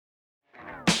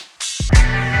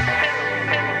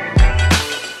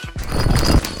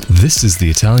This is the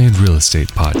Italian Real Estate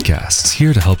Podcast,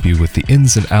 here to help you with the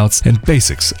ins and outs and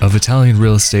basics of Italian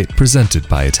real estate, presented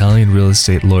by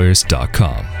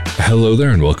ItalianRealEstateLawyers.com. Hello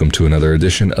there, and welcome to another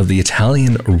edition of the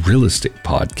Italian Real Estate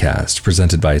Podcast,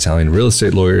 presented by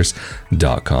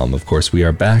ItalianRealEstateLawyers.com. Of course, we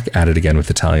are back at it again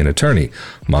with Italian attorney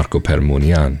Marco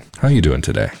Permunian. How are you doing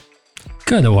today?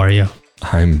 Good, how are you?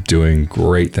 I'm doing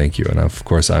great, thank you. And of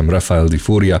course, I'm Rafael Di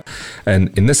Furia.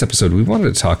 And in this episode, we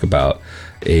wanted to talk about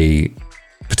a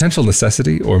potential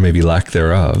necessity or maybe lack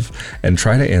thereof, and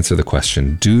try to answer the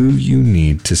question, do you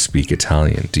need to speak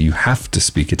Italian? Do you have to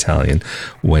speak Italian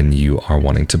when you are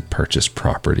wanting to purchase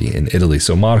property in Italy?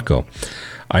 So Marco,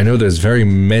 I know there's very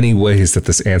many ways that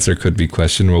this answer could be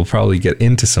questioned. We'll probably get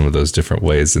into some of those different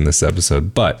ways in this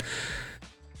episode, but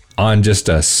on just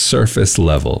a surface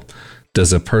level,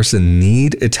 does a person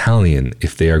need Italian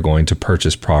if they are going to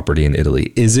purchase property in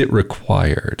Italy? Is it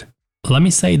required? Let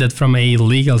me say that from a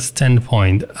legal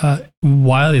standpoint,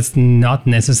 while it's not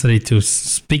necessary to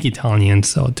speak Italian,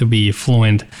 so to be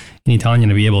fluent in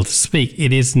Italian and be able to speak,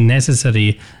 it is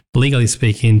necessary, legally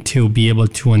speaking, to be able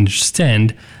to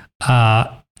understand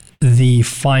the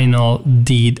final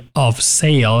deed of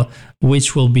sale,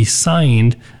 which will be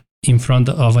signed in front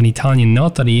of an Italian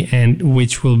notary and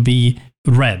which will be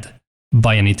read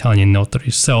by an Italian notary.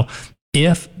 So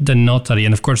if the notary,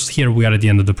 and of course here we are at the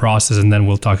end of the process, and then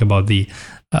we'll talk about the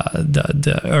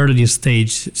early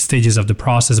stages of the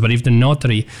process, but if the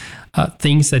notary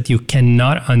thinks that you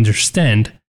cannot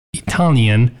understand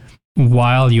Italian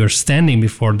while you're standing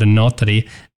before the notary,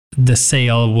 the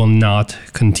sale will not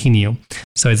continue.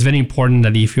 So it's very important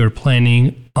that if you're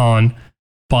planning on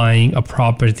buying a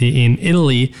property in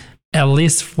Italy, at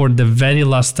least for the very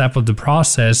last step of the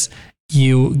process,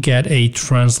 you get a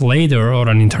translator or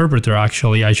an interpreter,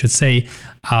 actually, I should say,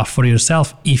 for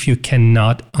yourself if you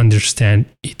cannot understand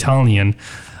Italian.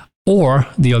 Or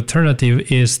the alternative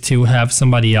is to have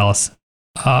somebody else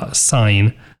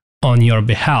sign on your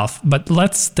behalf. But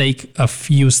let's take a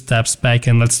few steps back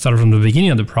and let's start from the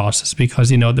beginning of the process, because,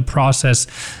 the process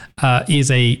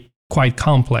is a quite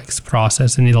complex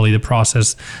process in Italy, the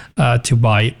process to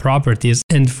buy properties.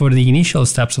 And for the initial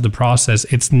steps of the process,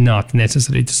 it's not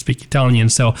necessary to speak Italian.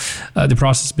 So the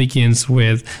process begins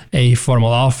with a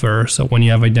formal offer. So when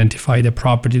you have identified a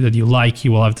property that you like,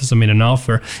 you will have to submit an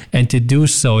offer. And to do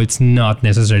so, it's not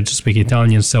necessary to speak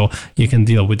Italian. So you can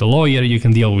deal with a lawyer, you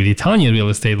can deal with Italian real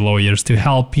estate lawyers to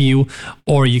help you,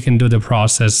 or you can do the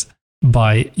process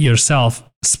by yourself.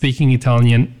 Speaking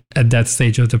Italian at that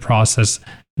stage of the process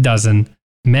doesn't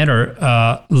matter,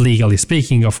 legally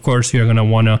speaking. Of course, you're going to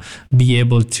want to be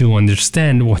able to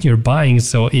understand what you're buying.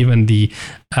 So even the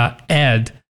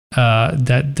ad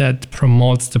that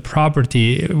promotes the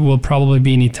property will probably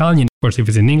be in Italian. Of course, if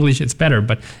it's in English, it's better.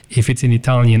 But if it's in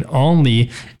Italian only,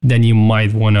 then you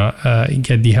might want to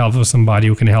get the help of somebody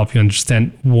who can help you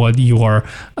understand what you are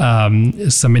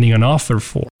submitting an offer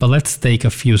for. But let's take a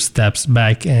few steps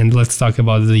back and let's talk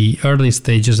about the early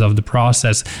stages of the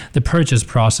process. The purchase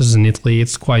process in Italy,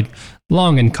 it's quite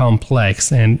long and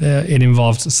complex, and it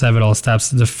involves several steps.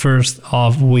 The first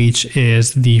of which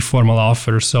is the formal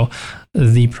offer. So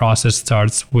the process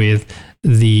starts with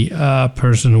the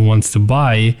person who wants to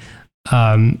buy,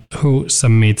 who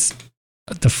submits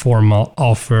the formal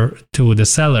offer to the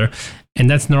seller. And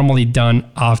that's normally done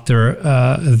after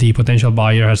the potential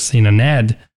buyer has seen an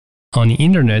ad on the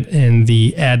internet, and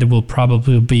the ad will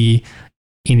probably be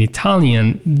in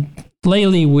Italian.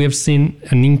 Lately, we've seen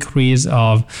an increase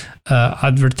of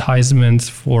advertisements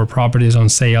for properties on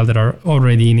sale that are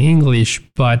already in English,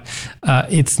 but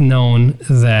it's known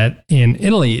that in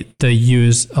Italy, the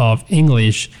use of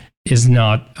English is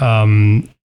not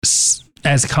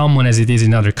as common as it is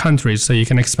in other countries. So you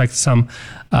can expect some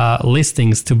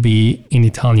listings to be in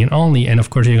Italian only. And of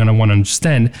course, you're going to want to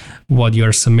understand what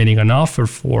you're submitting an offer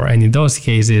for. And in those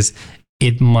cases,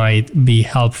 it might be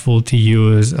helpful to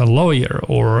use a lawyer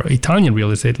or Italian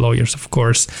real estate lawyers, of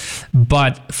course.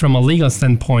 But from a legal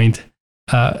standpoint,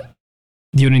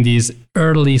 during these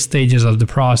early stages of the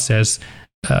process,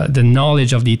 the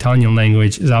knowledge of the Italian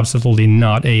language is absolutely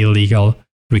not a legal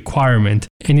requirement.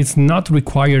 And it's not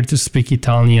required to speak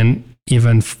Italian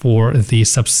even for the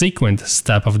subsequent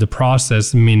step of the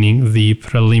process, meaning the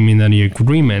preliminary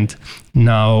agreement.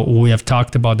 Now, we have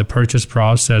talked about the purchase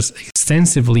process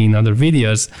extensively in other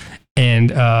videos,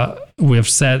 and we have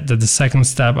said that the second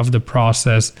step of the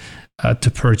process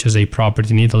to purchase a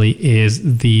property in Italy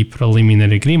is the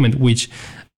preliminary agreement, which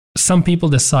some people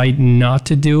decide not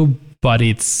to do, but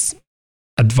it's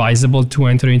advisable to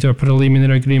enter into a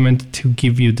preliminary agreement to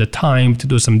give you the time to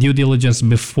do some due diligence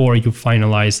before you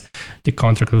finalize the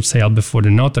contract of sale before the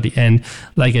notary. And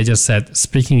like I just said,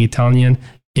 speaking Italian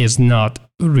is not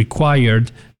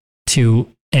required to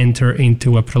enter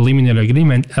into a preliminary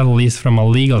agreement, at least from a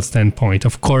legal standpoint.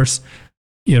 Of course,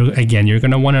 you're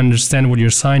going to want to understand what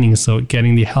you're signing, so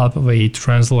getting the help of a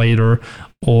translator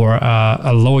or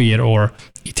a lawyer or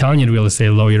Italian real estate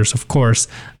lawyers, of course,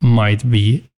 might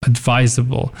be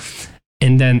advisable.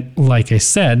 And then, like I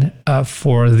said,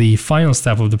 for the final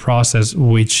step of the process,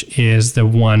 which is the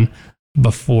one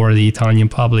before the Italian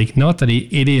public notary,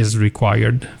 it is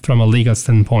required from a legal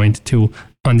standpoint to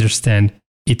understand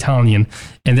Italian,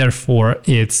 and therefore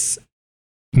it's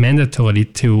mandatory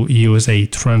to use a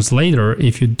translator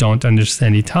if you don't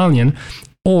understand Italian,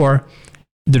 or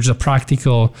there's a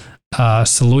practical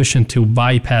solution to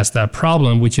bypass that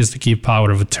problem, which is to give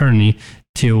power of attorney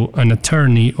to an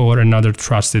attorney or another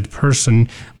trusted person,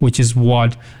 which is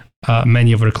what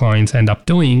many of our clients end up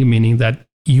doing, meaning that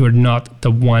you're not the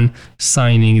one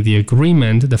signing the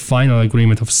agreement, the final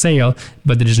agreement of sale,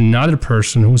 but there is another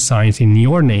person who signs in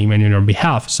your name and in your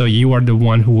behalf. So you are the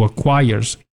one who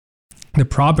acquires the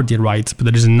property rights, but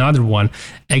there is another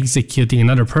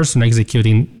person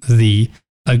executing the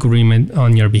agreement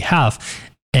on your behalf.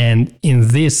 And in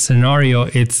this scenario,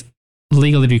 it's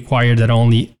legally required that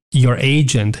only your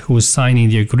agent who is signing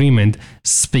the agreement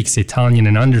speaks Italian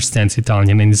and understands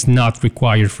Italian, and it's not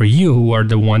required for you, who are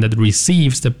the one that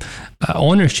receives the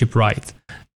ownership right,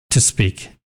 to speak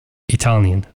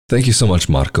Italian. Thank you so much,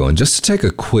 Marco. And just to take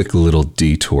a quick little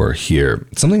detour here,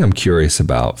 something I'm curious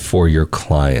about for your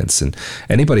clients and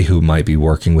anybody who might be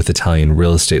working with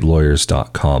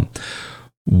ItalianRealEstateLawyers.com.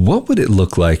 What would it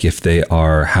look like if they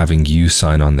are having you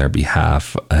sign on their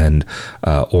behalf, and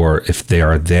or if they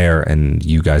are there and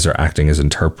you guys are acting as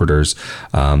interpreters?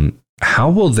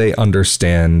 How will they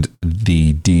understand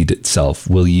the deed itself?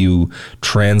 Will you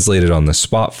translate it on the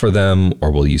spot for them,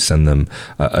 or will you send them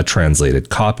a translated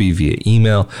copy via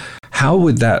email? How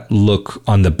would that look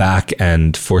on the back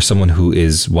end for someone who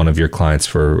is one of your clients,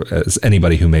 for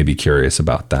anybody who may be curious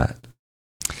about that?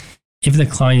 If the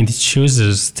client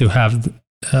chooses to have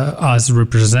us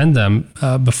represent them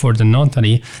before the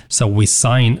notary, so we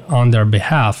sign on their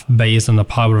behalf based on the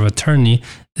power of attorney,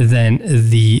 then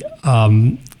the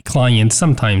client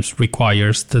sometimes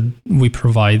requires that we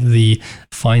provide the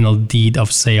final deed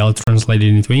of sale translated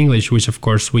into English, which of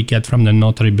course we get from the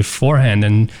notary beforehand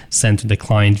and sent to the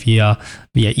client via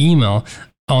email.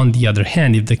 On the other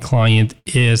hand, if the client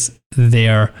is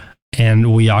there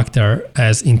and we act there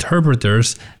as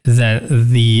interpreters, then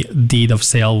the deed of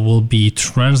sale will be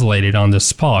translated on the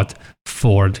spot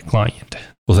for the client.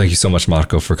 Well, thank you so much,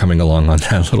 Marco, for coming along on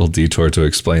that little detour to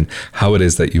explain how it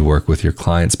is that you work with your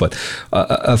clients. But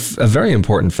a very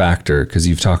important factor, because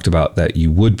you've talked about that you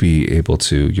would be able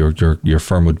to, your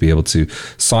firm would be able to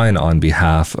sign on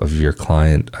behalf of your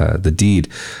client the deed.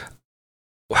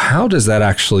 How does that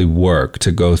actually work to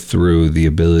go through the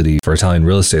ability for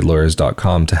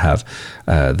ItalianRealEstateLawyers.com to have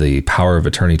the power of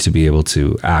attorney to be able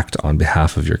to act on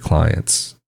behalf of your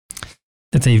clients?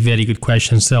 That's a very good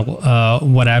question. So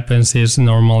what happens is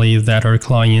normally that our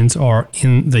clients are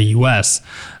in the US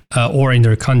or in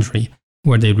their country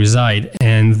where they reside,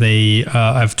 and they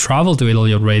have traveled to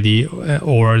Italy already,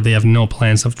 or they have no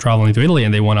plans of traveling to Italy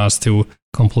and they want us to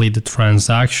complete the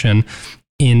transaction.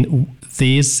 In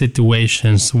these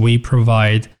situations, we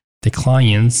provide the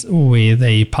clients with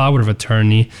a power of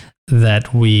attorney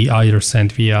that we either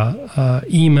send via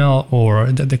email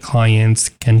or that the clients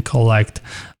can collect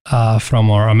from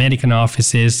our American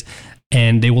offices,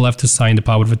 and they will have to sign the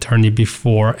power of attorney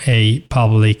before a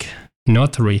public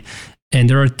notary. And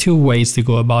there are two ways to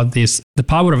go about this. The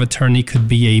power of attorney could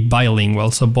be a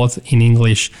bilingual, so both in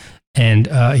English and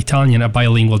Italian, a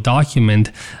bilingual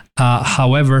document.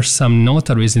 However, some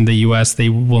notaries in the US, they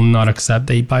will not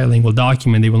accept a bilingual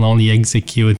document. They will only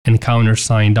execute and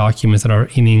countersign documents that are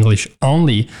in English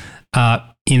only,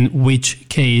 in which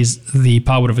case the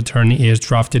power of attorney is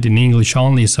drafted in English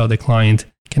only so the client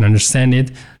can understand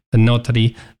it. The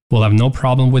notary will have no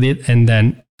problem with it, and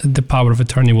then the power of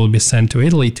attorney will be sent to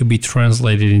Italy to be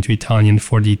translated into Italian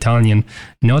for the Italian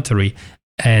notary.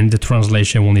 And the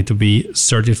translation will need to be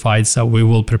certified. So we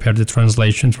will prepare the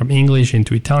translation from English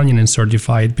into Italian and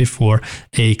certify it before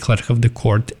a clerk of the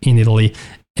court in Italy,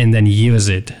 and then use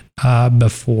it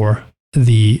before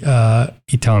the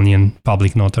Italian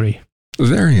public notary.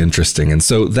 Very interesting. And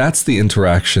so that's the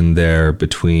interaction there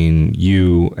between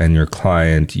you and your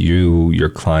client, your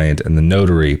client and the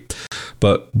notary.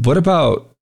 But what about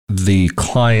the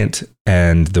client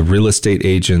and the real estate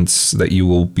agents that you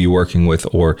will be working with,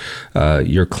 or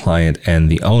your client and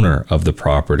the owner of the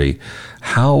property,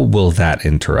 how will that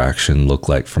interaction look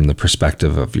like from the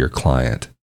perspective of your client?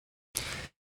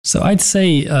 So I'd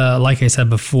say, like I said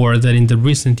before, that in the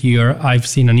recent year, I've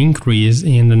seen an increase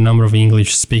in the number of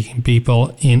English-speaking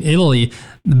people in Italy.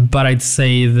 But I'd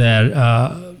say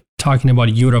that talking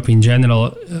about Europe in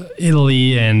general,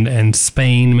 Italy and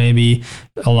Spain, maybe,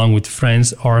 along with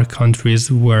France, are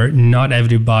countries where not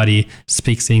everybody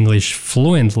speaks English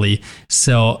fluently.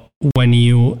 So when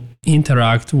you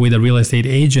interact with a real estate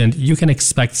agent, you can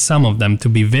expect some of them to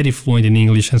be very fluent in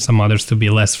English and some others to be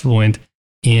less fluent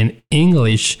in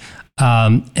English.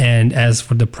 And as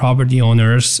for the property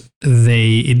owners,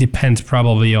 it depends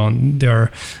probably on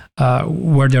their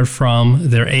where they're from,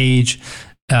 their age.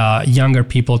 Younger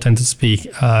people tend to speak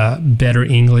better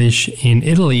English in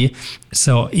Italy.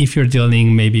 So if you're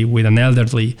dealing maybe with an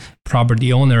elderly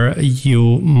property owner,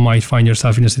 you might find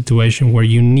yourself in a situation where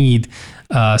you need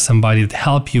somebody to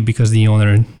help you because the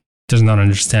owner does not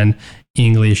understand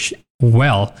English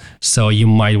well. So you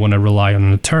might want to rely on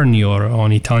an attorney or on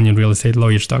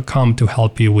ItalianRealEstateLawyers.com to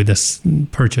help you with this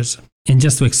purchase. And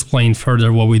just to explain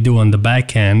further what we do on the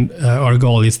back end, our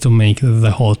goal is to make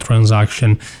the whole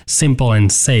transaction simple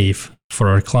and safe for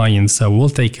our clients. So we'll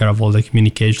take care of all the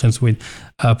communications with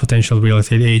potential real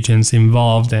estate agents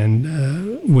involved, and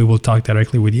we will talk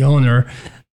directly with the owner.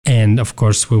 And of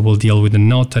course, we will deal with the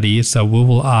notary. So we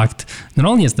will act not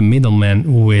only as the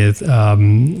middleman with,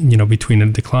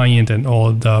 between the client and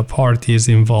all the parties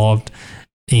involved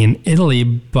in Italy,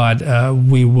 but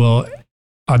we will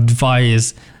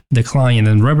advise the client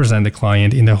and represent the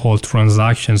client in the whole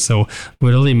transaction. So we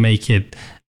really make it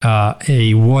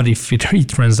a worry-free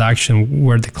transaction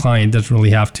where the client doesn't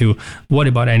really have to worry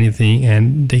about anything,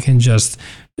 and they can just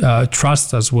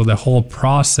trust us with the whole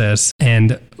process.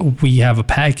 And we have a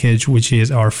package, which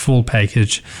is our full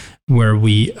package, where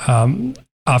we,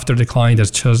 after the client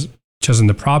has chosen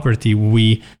the property,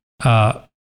 we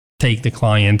take the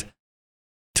client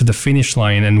to the finish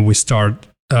line, and we start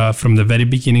from the very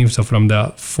beginning, so from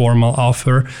the formal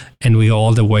offer, and we go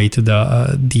all the way to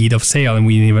the deed of sale. And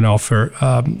we even offer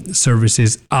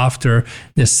services after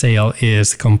the sale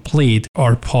is complete.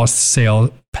 Our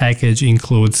post-sale package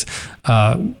includes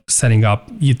setting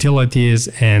up utilities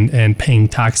and paying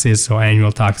taxes, so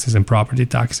annual taxes and property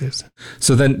taxes.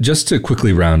 So then, just to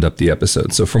quickly round up the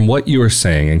episode, so from what you were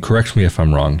saying, and correct me if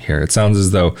I'm wrong here, it sounds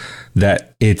as though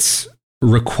that it's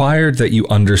required that you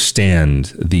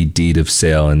understand the deed of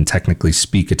sale and technically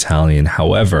speak Italian.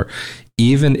 However,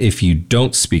 even if you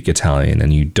don't speak Italian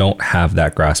and you don't have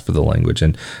that grasp of the language,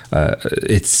 and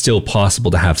it's still possible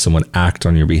to have someone act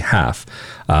on your behalf.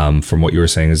 From what you were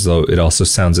saying, as though it also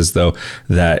sounds as though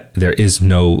that there is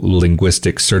no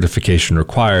linguistic certification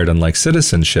required, unlike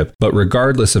citizenship. But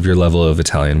regardless of your level of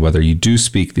Italian, whether you do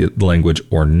speak the language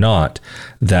or not,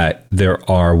 that there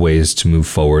are ways to move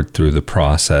forward through the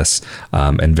process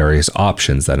and various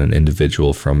options that an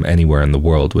individual from anywhere in the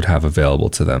world would have available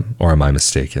to them. Or am I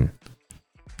mistaken?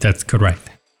 That's correct.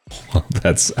 Well,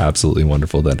 that's absolutely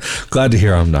wonderful then. Glad to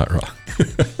hear I'm not wrong.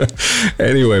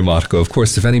 Anyway, Marco, of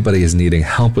course, if anybody is needing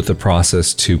help with the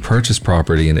process to purchase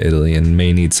property in Italy and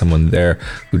may need someone there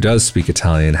who does speak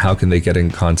Italian, how can they get in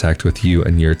contact with you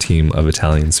and your team of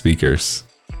Italian speakers?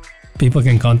 People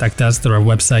can contact us through our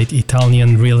website,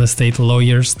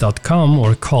 ItalianRealEstateLawyers.com,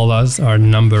 or call us. Our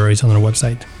number is on our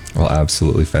website. Well,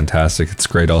 absolutely fantastic. It's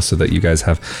great also that you guys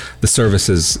have the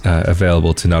services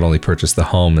available to not only purchase the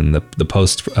home and the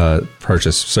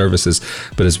post-purchase services,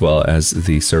 but as well as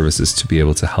the services to be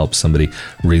able to help somebody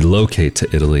relocate to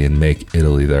Italy and make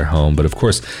Italy their home. But of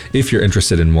course, if you're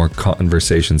interested in more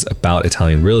conversations about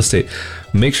Italian real estate,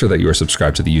 make sure that you are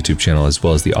subscribed to the YouTube channel as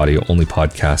well as the audio-only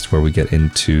podcast where we get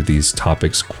into these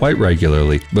topics quite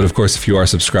regularly. But of course, if you are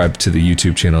subscribed to the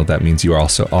YouTube channel, that means you are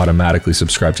also automatically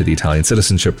subscribed to the Italian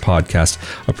Citizenship Podcast,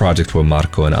 a project where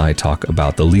Marco and I talk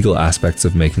about the legal aspects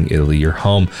of making Italy your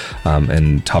home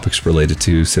and topics related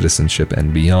to citizenship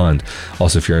and beyond.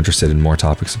 Also, if you're interested in more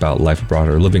topics about life abroad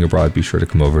or living abroad, be sure to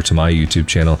come over to my YouTube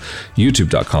channel,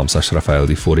 youtube.com/Raffaele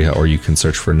Di Furia, or you can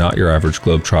search for Not Your Average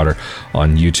Globetrotter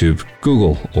on YouTube,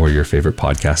 Google, or your favorite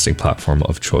podcasting platform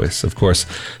of choice. Of course,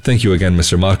 thank you again,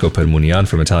 Mr. Marco Permunian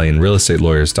from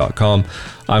ItalianRealEstateLawyers.com.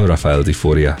 I'm Raffaele Di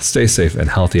Furia. Stay safe and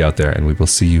healthy out there, and we will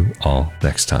see you all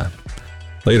next time.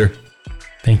 Later.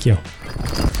 Thank you.